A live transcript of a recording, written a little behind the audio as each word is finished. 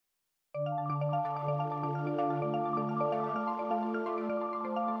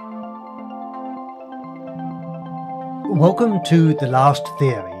Welcome to The Last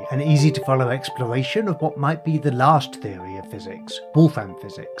Theory, an easy-to-follow exploration of what might be the last theory of physics, Wolfram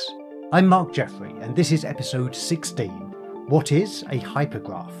Physics. I'm Mark Jeffrey, and this is episode 16, What is a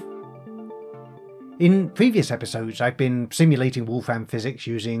Hypergraph? In previous episodes, I've been simulating Wolfram Physics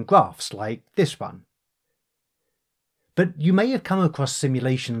using graphs like this one. But you may have come across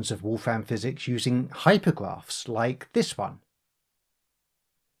simulations of Wolfram Physics using hypergraphs like this one.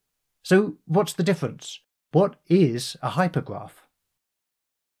 So what's the difference? What is a hypergraph?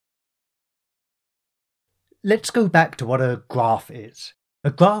 Let's go back to what a graph is.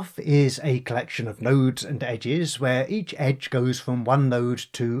 A graph is a collection of nodes and edges where each edge goes from one node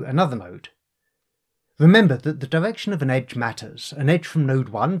to another node. Remember that the direction of an edge matters. An edge from node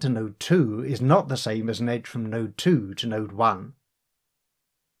 1 to node 2 is not the same as an edge from node 2 to node 1.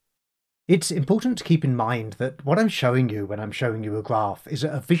 It's important to keep in mind that what I'm showing you when I'm showing you a graph is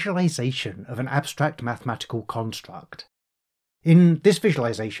a visualization of an abstract mathematical construct. In this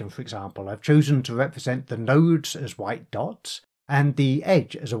visualization, for example, I've chosen to represent the nodes as white dots and the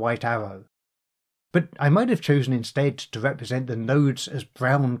edge as a white arrow. But I might have chosen instead to represent the nodes as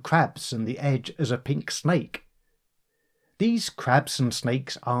brown crabs and the edge as a pink snake. These crabs and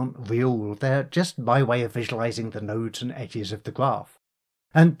snakes aren't real, they're just my way of visualizing the nodes and edges of the graph.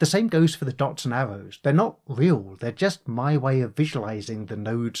 And the same goes for the dots and arrows. They're not real, they're just my way of visualizing the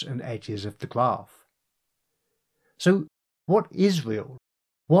nodes and edges of the graph. So, what is real?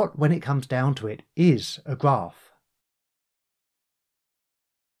 What, when it comes down to it, is a graph?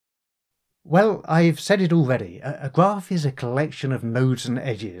 Well, I've said it already. A graph is a collection of nodes and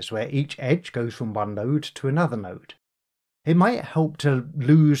edges where each edge goes from one node to another node. It might help to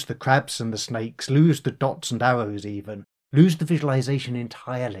lose the crabs and the snakes, lose the dots and arrows even, lose the visualization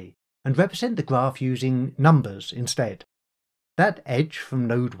entirely, and represent the graph using numbers instead. That edge from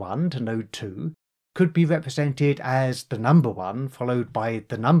node 1 to node 2 could be represented as the number 1 followed by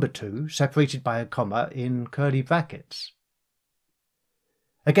the number 2 separated by a comma in curly brackets.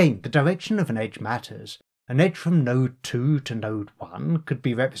 Again, the direction of an edge matters. An edge from node 2 to node 1 could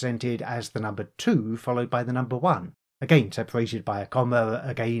be represented as the number 2 followed by the number 1, again separated by a comma,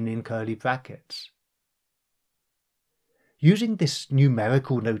 again in curly brackets. Using this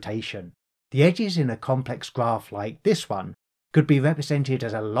numerical notation, the edges in a complex graph like this one could be represented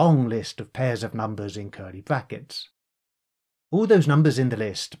as a long list of pairs of numbers in curly brackets. All those numbers in the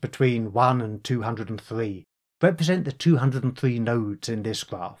list, between 1 and 203, represent the 203 nodes in this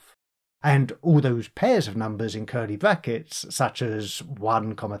graph, and all those pairs of numbers in curly brackets, such as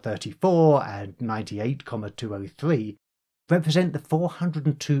 1, 34 and 98, 203, represent the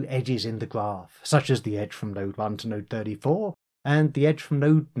 402 edges in the graph, such as the edge from node 1 to node 34, and the edge from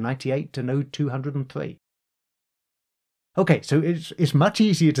node 98 to node 203. Okay, so it's much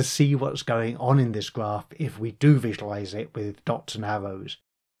easier to see what's going on in this graph if we do visualize it with dots and arrows,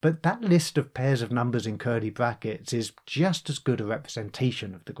 but that list of pairs of numbers in curly brackets is just as good a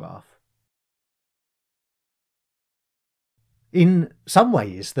representation of the graph. In some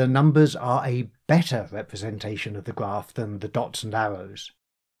ways, the numbers are a better representation of the graph than the dots and arrows.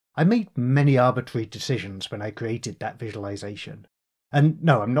 I made many arbitrary decisions when I created that visualization. And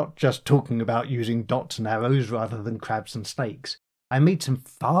no, I'm not just talking about using dots and arrows rather than crabs and snakes. I made some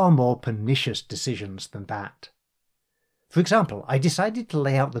far more pernicious decisions than that. For example, I decided to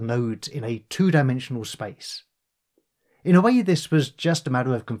lay out the nodes in a two-dimensional space. In a way, this was just a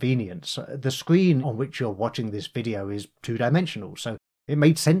matter of convenience. The screen on which you're watching this video is two-dimensional, so it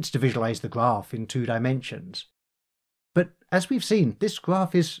made sense to visualize the graph in 2 dimensions. But as we've seen, this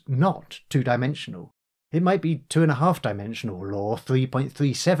graph is not two-dimensional. It might be 2.5-dimensional, or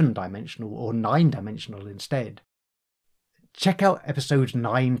 3.37-dimensional, or 9-dimensional instead. Check out episodes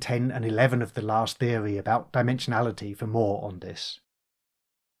 9, 10 and 11 of The Last Theory about dimensionality for more on this.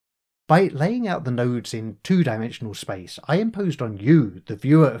 By laying out the nodes in 2-dimensional space, I imposed on you, the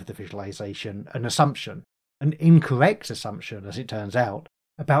viewer of the visualization, an assumption, an incorrect assumption as it turns out,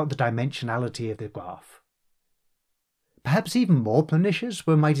 about the dimensionality of the graph. Perhaps even more pernicious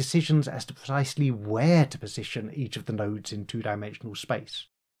were my decisions as to precisely where to position each of the nodes in 2-dimensional space.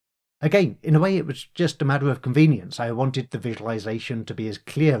 Again, in a way it was just a matter of convenience. I wanted the visualization to be as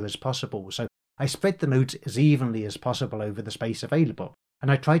clear as possible, so I spread the nodes as evenly as possible over the space available, and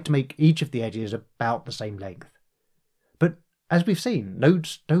I tried to make each of the edges about the same length. But as we've seen,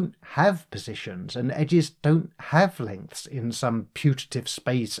 nodes don't have positions, and edges don't have lengths in some putative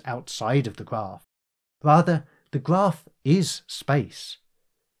space outside of the graph. Rather, the graph is space.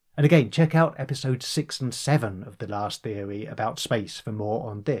 And again, check out episodes 6 and 7 of The Last Theory about space for more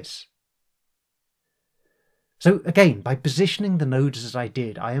on this. So again, by positioning the nodes as I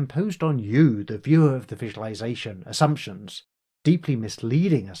did, I imposed on you, the viewer of the visualization, assumptions, deeply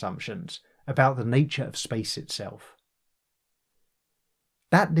misleading assumptions, about the nature of space itself.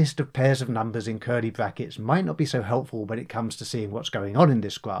 That list of pairs of numbers in curly brackets might not be so helpful when it comes to seeing what's going on in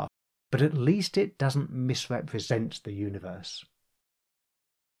this graph, but at least it doesn't misrepresent the universe.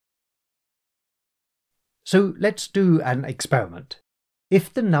 So let's do an experiment.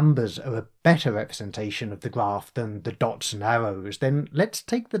 If the numbers are a better representation of the graph than the dots and arrows, then let's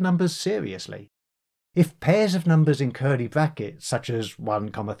take the numbers seriously. If pairs of numbers in curly brackets, such as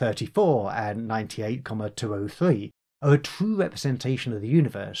 1,34 and 98,203, are a true representation of the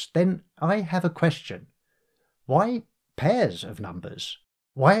universe, then I have a question. Why pairs of numbers?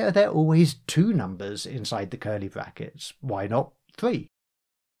 Why are there always two numbers inside the curly brackets? Why not three?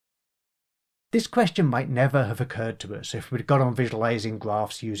 This question might never have occurred to us if we'd got on visualizing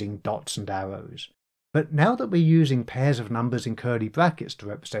graphs using dots and arrows. But now that we're using pairs of numbers in curly brackets to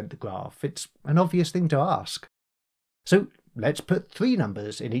represent the graph, it's an obvious thing to ask. So let's put three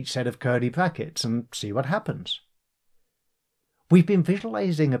numbers in each set of curly brackets and see what happens. We've been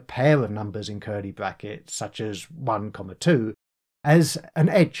visualizing a pair of numbers in curly brackets, such as 1, 2, as an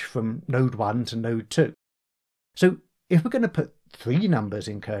edge from node 1 to node 2. So if we're going to put three numbers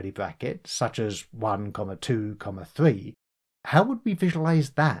in curly brackets, such as 1, 2, 3, how would we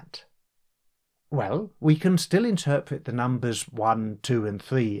visualize that? Well, we can still interpret the numbers 1, 2 and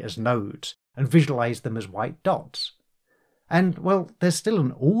 3 as nodes and visualize them as white dots. And, well, there's still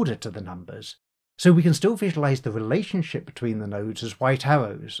an order to the numbers, so we can still visualize the relationship between the nodes as white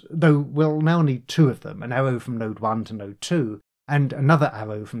arrows, though we'll now need two of them, an arrow from node 1 to node 2 and another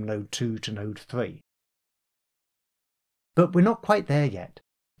arrow from node 2 to node 3. But we're not quite there yet.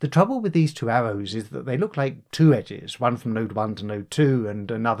 The trouble with these two arrows is that they look like two edges, one from node 1 to node 2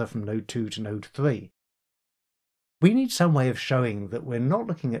 and another from node 2 to node 3. We need some way of showing that we're not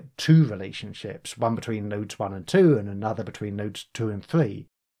looking at two relationships, one between nodes 1 and 2 and another between nodes 2 and 3,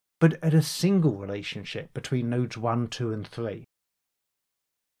 but at a single relationship between nodes 1, 2 and 3.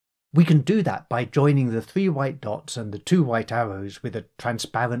 We can do that by joining the three white dots and the two white arrows with a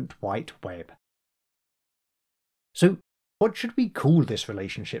transparent white web. So, what should we call this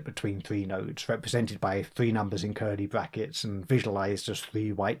relationship between three nodes, represented by three numbers in curly brackets and visualized as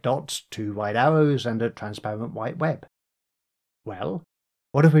three white dots, two white arrows, and a transparent white web? Well,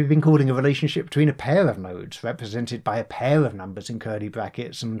 what have we been calling a relationship between a pair of nodes, represented by a pair of numbers in curly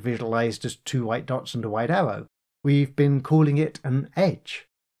brackets and visualized as two white dots and a white arrow? We've been calling it an edge.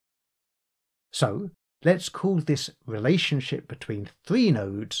 So, let's call this relationship between three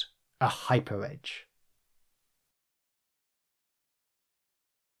nodes a hyperedge.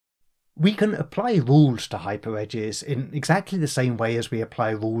 We can apply rules to hyperedges in exactly the same way as we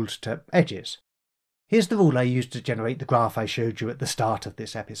apply rules to edges. Here's the rule I used to generate the graph I showed you at the start of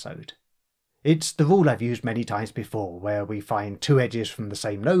this episode. It's the rule I've used many times before, where we find two edges from the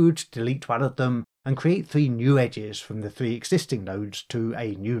same node, delete one of them, and create three new edges from the three existing nodes to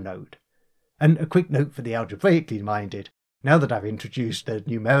a new node. And a quick note for the algebraically minded, now that I've introduced the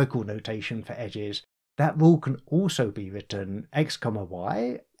numerical notation for edges, that rule can also be written x,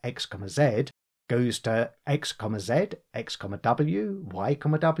 y, x, z goes to x, z, x, w, y,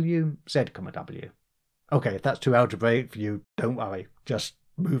 w, z, w. Okay, if that's too algebraic for you, don't worry, just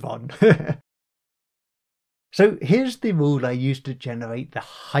move on. So here's the rule I used to generate the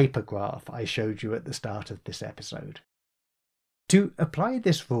hypergraph I showed you at the start of this episode. To apply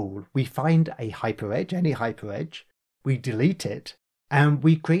this rule, we find a hyperedge, any hyperedge, we delete it, and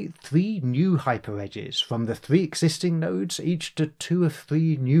we create three new hyperedges from the three existing nodes, each to two of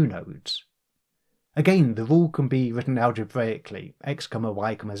three new nodes. Again, the rule can be written algebraically. X,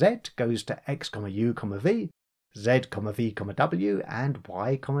 y, z goes to x, u, v, z, v, w, and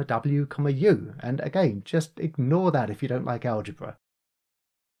y, w, u. And again, just ignore that if you don't like algebra.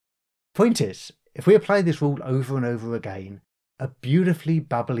 Point is, if we apply this rule over and over again, a beautifully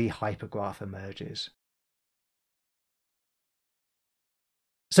bubbly hypergraph emerges.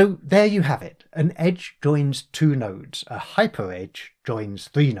 So there you have it. An edge joins two nodes. A hyperedge joins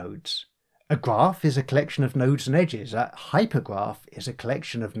three nodes. A graph is a collection of nodes and edges. A hypergraph is a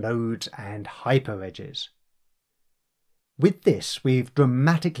collection of nodes and hyperedges. With this, we've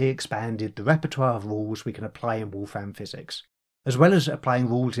dramatically expanded the repertoire of rules we can apply in Wolfram Physics. As well as applying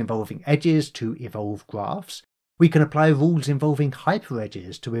rules involving edges to evolve graphs, we can apply rules involving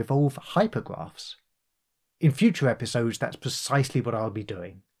hyperedges to evolve hypergraphs. In future episodes, that's precisely what I'll be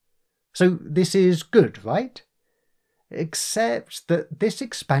doing. So this is good, right? Except that this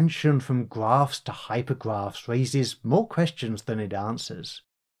expansion from graphs to hypergraphs raises more questions than it answers.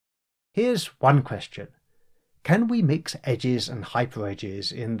 Here's one question. can we mix edges and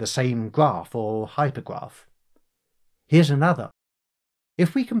hyperedges in the same graph or hypergraph? Here's another.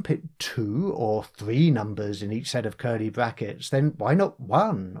 If we can put 2 or 3 numbers in each set of curly brackets, then why not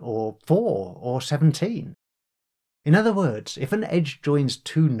 1 or 4 or 17? In other words, if an edge joins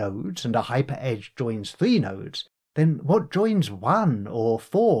 2 nodes and a hyperedge joins 3 nodes, then what joins 1 or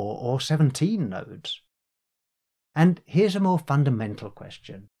 4 or 17 nodes? And here's a more fundamental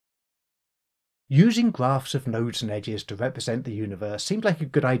question. Using graphs of nodes and edges to represent the universe seemed like a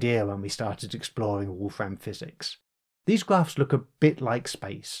good idea when we started exploring Wolfram Physics. These graphs look a bit like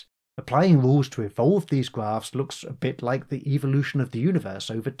space. Applying rules to evolve these graphs looks a bit like the evolution of the universe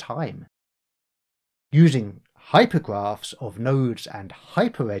over time. Using hypergraphs of nodes and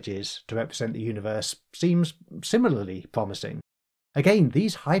hyperedges to represent the universe seems similarly promising. Again,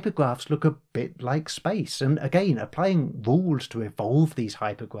 these hypergraphs look a bit like space, and again, applying rules to evolve these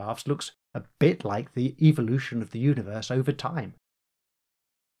hypergraphs looks a bit like the evolution of the universe over time.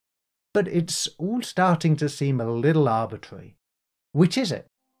 But it's all starting to seem a little arbitrary. Which is it?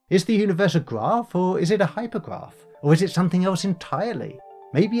 Is the universe a graph, or is it a hypergraph? Or is it something else entirely?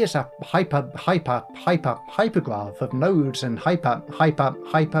 Maybe it's a hypergraph of nodes and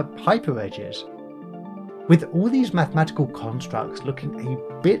hyperedges. With all these mathematical constructs looking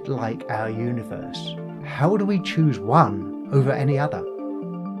a bit like our universe, how do we choose one over any other?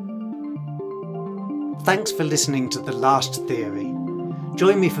 Thanks for listening to The Last Theory.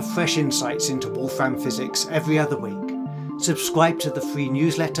 Join me for fresh insights into Wolfram Physics every other week. Subscribe to the free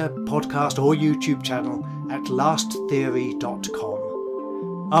newsletter, podcast or YouTube channel at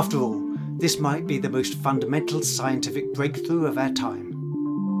lasttheory.com. After all, this might be the most fundamental scientific breakthrough of our time.